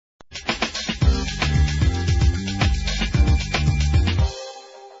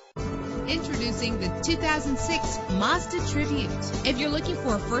Introducing the 2006 Mazda Tribute. If you're looking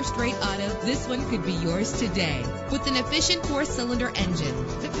for a first-rate auto, this one could be yours today. With an efficient 4-cylinder engine,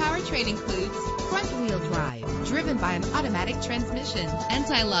 the powertrain includes front-wheel drive, driven by an automatic transmission.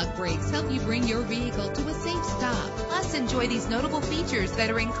 Anti-lock brakes help you bring your vehicle to a safe stop. Plus, enjoy these notable features that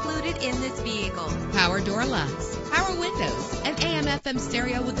are included in this vehicle: power door locks, power windows, an AM/FM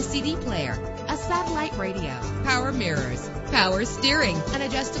stereo with a CD player, a satellite radio, power mirrors, power steering, an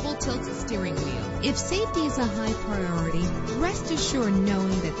adjustable tilt steering wheel. If safety is a high priority, rest assured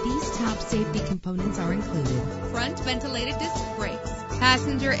knowing that these top safety components are included: front ventilated disc brakes,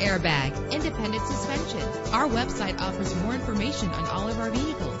 passenger airbag, independent suspension. Our website offers more information on all of our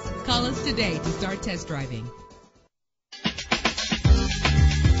vehicles. Call us today to start test driving.